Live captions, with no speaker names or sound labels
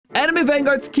Anime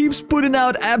Vanguards keeps putting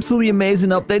out absolutely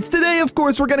amazing updates. Today, of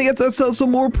course, we're gonna get ourselves some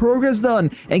more progress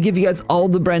done and give you guys all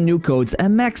the brand new codes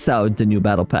and max out the new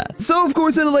battle pass. So, of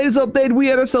course, in the latest update, we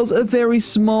had ourselves a very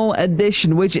small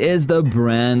addition, which is the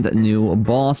brand new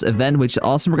boss event, which is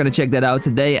awesome. We're gonna check that out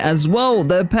today as well.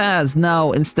 The pass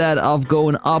now, instead of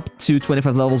going up to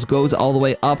 25 levels, goes all the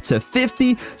way up to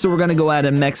 50. So we're gonna go ahead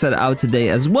and max that out today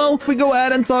as well. We go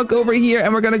ahead and talk over here,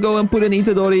 and we're gonna go and put in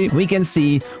Itadori. We can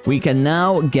see we can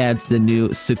now get the new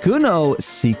Sukuno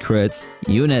secret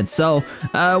unit. So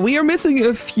we are missing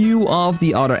a few of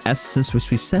the other essences,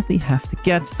 which we sadly have to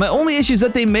get. My only issue is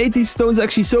that they made these stones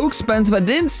actually so expensive. I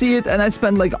didn't see it, and I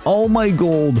spent like all my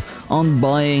gold on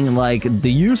buying like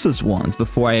the useless ones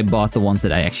before I bought the ones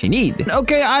that I actually need.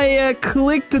 Okay, I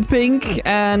clicked the pink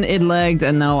and it lagged,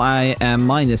 and now I am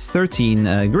minus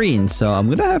 13 green. So I'm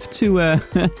gonna have to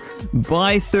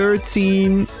buy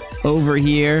 13 over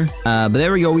here, but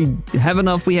there we go. We have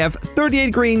enough. We have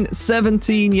 38 green,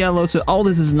 17 yellow, so all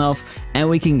this is enough, and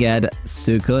we can get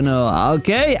Sukuno.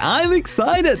 Okay, I'm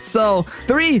excited. So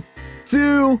 3,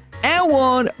 2, and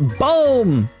 1,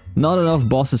 boom. Not enough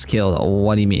bosses killed.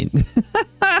 What do you mean?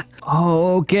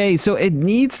 Okay, so it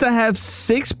needs to have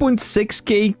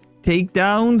 6.6k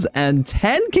takedowns and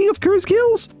 10 King of Curse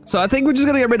kills. So I think we're just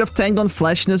gonna get rid of Tank on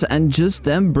Fleshness and just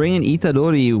then bring in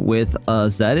Itadori with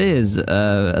us. That is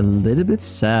a little bit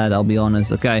sad, I'll be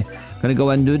honest. Okay, gonna go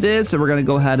ahead and do this. So we're gonna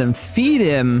go ahead and feed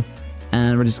him,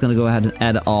 and we're just gonna go ahead and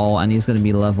add all, and he's gonna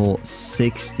be level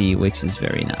 60, which is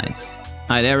very nice.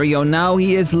 Alright, there we go. Now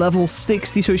he is level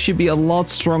 60, so he should be a lot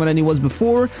stronger than he was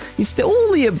before. He's still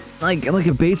only a like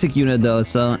a basic unit though,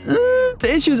 so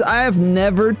the issue is I have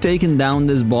never taken down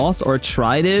this boss or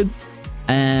tried it,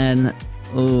 and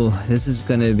oh, this is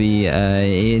gonna be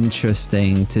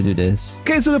interesting to do this.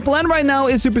 Okay, so the plan right now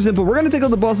is super simple. We're gonna take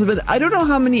on the boss event. I don't know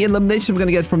how many eliminations we're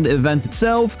gonna get from the event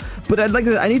itself, but I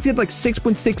need to get like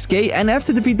 6.6k, and I have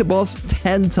to defeat the boss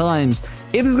 10 times.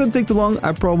 If it's gonna take too long,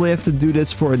 I probably have to do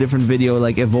this for a different video,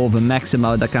 like evolve and max him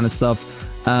out, that kind of stuff.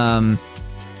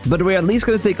 But we're at least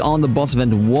gonna take on the boss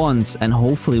event once, and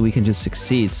hopefully we can just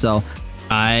succeed. So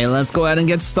let's go ahead and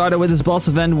get started with this boss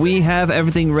event. We have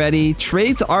everything ready.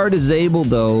 Traits are disabled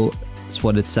though, that's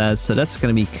what it says. So that's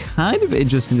going to be kind of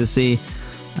interesting to see.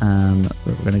 We're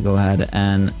going to go ahead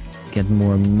and get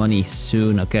more money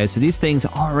soon. Okay, so these things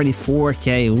are already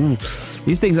 4k. Ooh,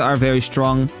 these things are very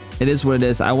strong. It is what it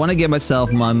is. I want to get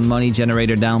myself my money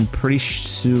generator down pretty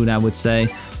soon, I would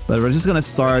say. But we're just going to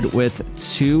start with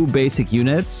 2 basic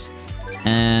units,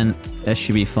 and that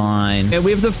should be fine. Okay, we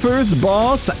have the first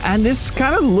boss, and this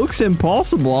kind of looks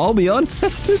impossible, I'll be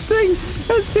honest. This thing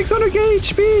has 600k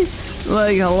HP.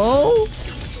 Like, hello?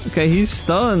 Okay, he's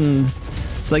stunned.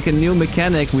 It's like a new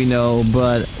mechanic we know,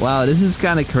 but wow, this is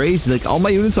kind of crazy. Like, all my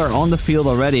units are on the field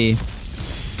already,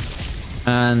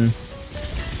 and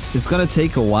it's gonna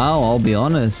take a while, I'll be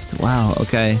honest. Wow,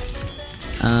 okay.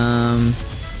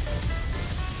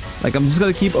 Like, I'm just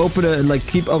gonna keep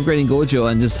keep upgrading Gojo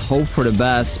and just hope for the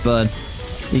best, but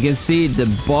you can see the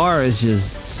bar is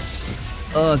just,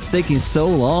 oh, it's taking so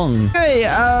long. Okay,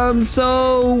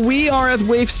 so we are at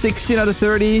wave 16 out of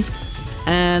 30,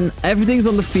 and everything's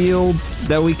on the field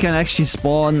that we can actually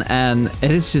spawn, and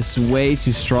it is just way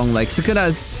too strong. Like, Sukuna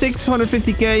has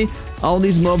 650k, all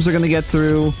these mobs are gonna get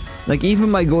through. Like,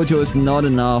 even my Gojo is not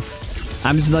enough.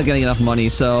 I'm just not getting enough money,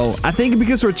 so I think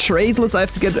because we're traitless, I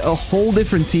have to get a whole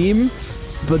different team.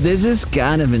 But this is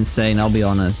kind of insane, I'll be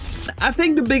honest. I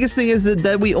think the biggest thing is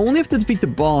that we only have to defeat the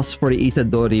boss for the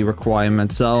Itadori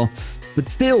requirement, so...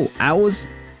 But still, I was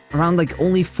around like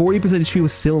only 40% HP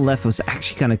was still left. It was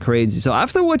actually kind of crazy. So I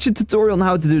have to watch a tutorial on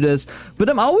how to do this. But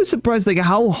I'm always surprised like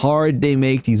how hard they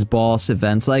make these boss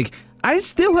events. Like, I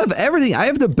still have everything. I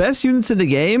have the best units in the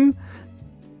game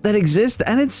that exist,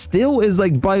 and it still is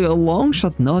like by a long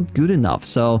shot not good enough.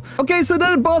 So okay, so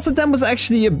that boss attempt was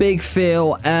actually a big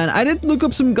fail, and I did look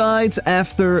up some guides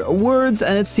afterwards,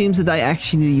 and it seems that I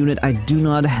actually need a unit I do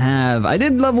not have. I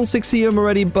did level 60 him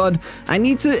already, but I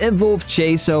need to evolve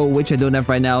Chaso, which I don't have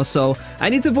right now. So I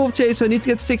need to evolve Chaso. I need to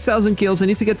get 6,000 kills. I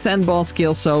need to get 10 boss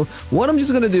kills. So what I'm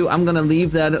just gonna do, I'm gonna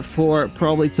leave that for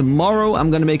probably tomorrow.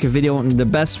 I'm gonna make a video on the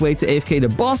best way to AFK the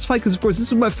boss fight, because of course this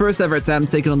was my first ever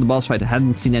attempt taking on the boss fight. I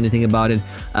hadn't seen anything about it,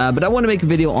 but I want to make a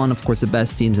video on, of course, the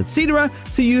best teams, etc.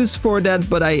 to use for that,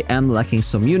 but I am lacking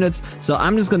some units, so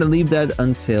I'm just going to leave that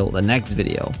until the next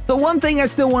video. The one thing I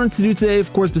still wanted to do today,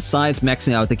 of course, besides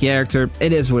maxing out the character,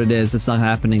 it is what it is, it's not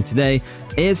happening today,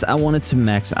 is I wanted to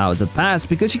max out the pass,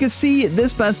 because you can see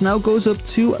this pass now goes up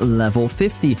to level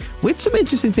 50 with some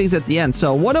interesting things at the end.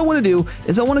 So what I want to do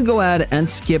is I want to go ahead and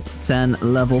skip 10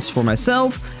 levels for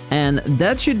myself, And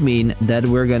that should mean that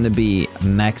we're going to be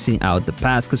maxing out the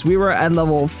pass because we were at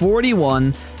level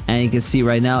 41. And you can see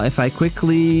right now, if I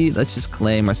quickly, let's just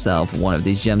claim ourselves one of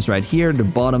these gems right here. The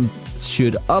bottom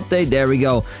should update. There we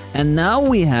go. And now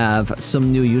we have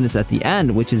some new units at the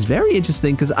end, which is very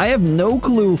interesting because I have no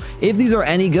clue if these are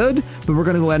any good. But we're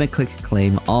going to go ahead and click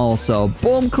claim all. So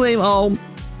boom, claim all.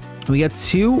 We got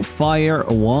 2 fire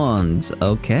wands.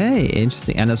 Okay,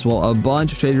 interesting. And as well, a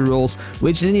bunch of trading rolls,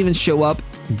 which didn't even show up,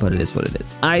 but it is what it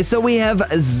is. All right, so we have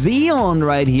Xeon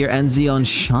right here and Xeon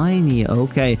Shiny.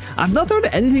 Okay, I've not heard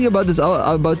anything about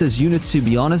this unit, to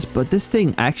be honest, but this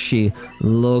thing actually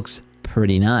looks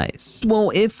pretty nice.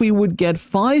 Well, if we would get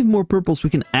 5 more purples, we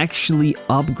can actually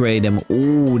upgrade them.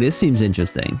 Oh, this seems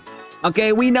interesting.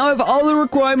 Okay, we now have all the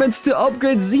requirements to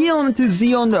upgrade Xeon to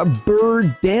Xeon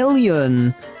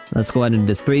Burdalion. Let's go ahead and do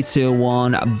this. 3, 2,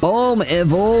 1. Boom.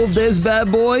 Evolve this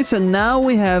bad boy. So now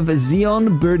we have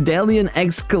Xeon Burdalion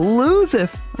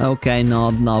exclusive. Okay,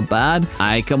 not bad.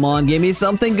 Alright, come on. Give me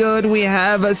something good. We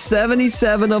have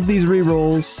 77 of these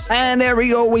rerolls. And there we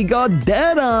go. We got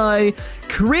Deadeye,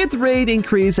 crit rate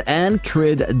increase, and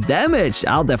crit damage.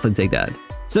 I'll definitely take that.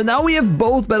 So now we have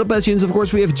both Battle Pass units. Of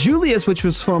course, we have Julius, which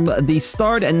was from the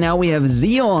start, and now we have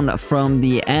Xeon from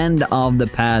the end of the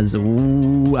pass.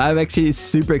 Ooh, I'm actually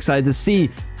super excited to see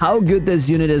how good this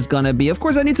unit is gonna be. Of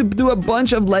course, I need to do a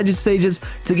bunch of legend stages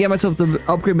to get myself the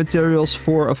upgrade materials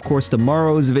for, of course,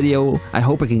 tomorrow's video. I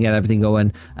hope I can get everything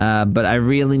going, but I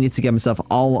really need to get myself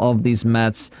all of these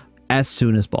mats as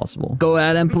soon as possible. Go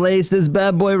ahead and place this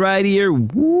bad boy right here.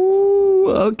 Woo!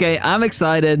 Okay, I'm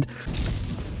excited.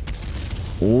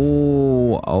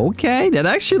 Oh, okay. That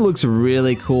actually looks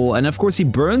really cool. And of course, he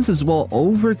burns as well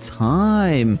over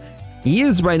time. He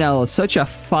is right now such a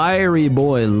fiery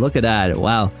boy. Look at that.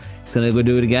 Wow. He's gonna go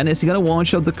do it again. Is he gonna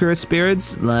one-shot the cursed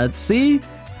spirits? Let's see.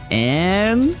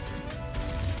 And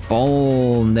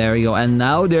boom. There we go. And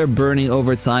now they're burning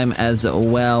over time as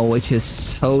well, which is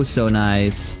so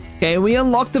nice. Okay, we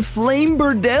unlocked the Flame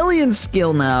Burdalion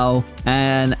skill now.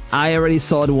 And I already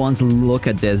saw the ones. Look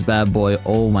at this bad boy.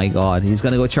 Oh my god. He's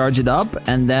gonna go charge it up.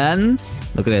 And then,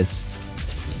 look at this.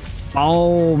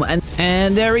 Boom.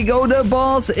 And there we go. The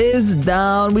boss is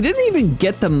down. We didn't even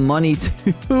get the money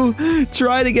to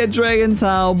try to get Dragon's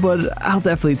Howl, but I'll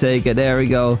definitely take it. There we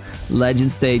go.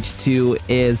 Legend Stage 2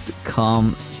 is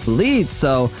complete.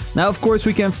 So now, of course,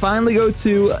 we can finally go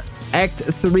to Act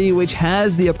 3, which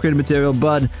has the upgraded material,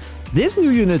 but this new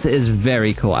unit is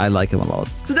very cool. I like him a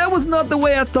lot. So that was not the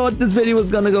way I thought this video was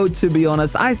gonna go, to be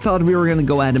honest. I thought we were gonna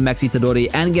go ahead and max Itadori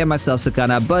and get myself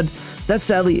Sakana, but that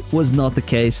sadly was not the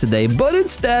case today. But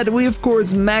instead, we of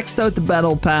course maxed out the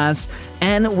battle pass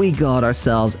and we got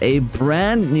ourselves a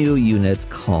brand new unit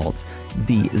called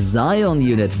the Zion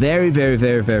unit. Very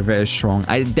strong.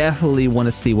 I definitely want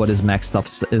to see what his max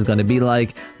stuff is gonna be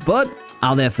like, but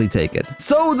I'll definitely take it.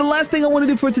 So the last thing I want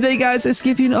to do for today, guys, is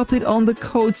give you an update on the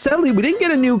code. Sadly, we didn't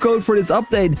get a new code for this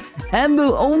update, and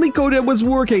the only code that was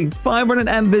working, 500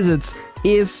 M visits,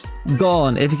 is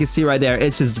gone. If you can see right there,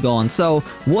 it's just gone. So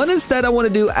what instead I want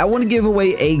to do, I want to give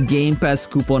away a Game Pass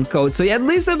coupon code. So you at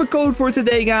least have a code for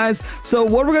today, guys. So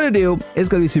what we're going to do is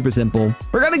going to be super simple.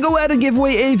 We're going to go ahead and give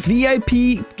away a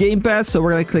VIP Game Pass. So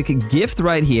we're going to click a gift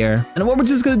right here. And what we're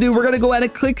just going to do, we're going to go ahead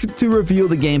and click to reveal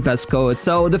the Game Pass code.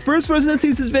 So the first person that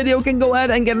sees this video can go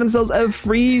ahead and get themselves a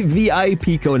free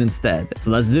VIP code instead. So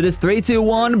let's do this. 3, 2,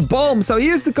 1, boom. So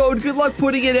here's the code. Good luck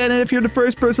putting it in. And if you're the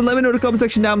first person, let me know in the comment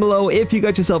section down below if you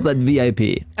got yourself that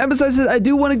VIP. And besides this, I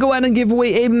do want to go ahead and give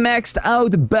away a maxed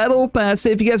out battle pass. So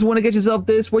if you guys want to get yourself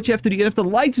this, what you have to do, you have to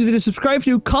like this video, subscribe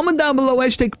to, comment down below,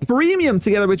 hashtag premium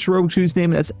together with your Robux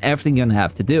username. That's everything you're gonna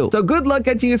have to do. So good luck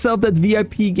getting yourself that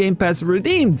VIP Game Pass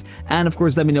redeemed. And of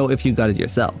course, let me know if you got it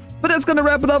yourself. But that's gonna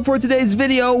wrap it up for today's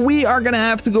video. We are gonna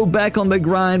have to go back on the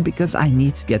grind because I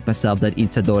need to get myself that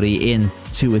Itadori in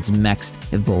to its maxed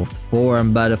evolved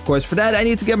form. But of course, for that, I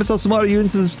need to get myself some other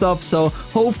units and stuff. So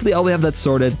hopefully I'll have that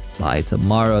sorted by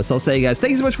tomorrow. So I'll say, guys,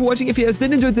 thank you so much for watching. If you guys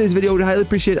did enjoy today's video, I would highly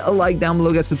appreciate a like down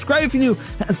below, guys. Subscribe if you're new,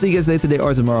 and see you guys later today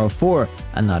or tomorrow for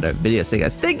another video. So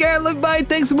guys, take care, love, bye.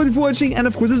 Thanks so much for watching, and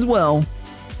of course as well,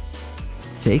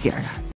 take care, guys.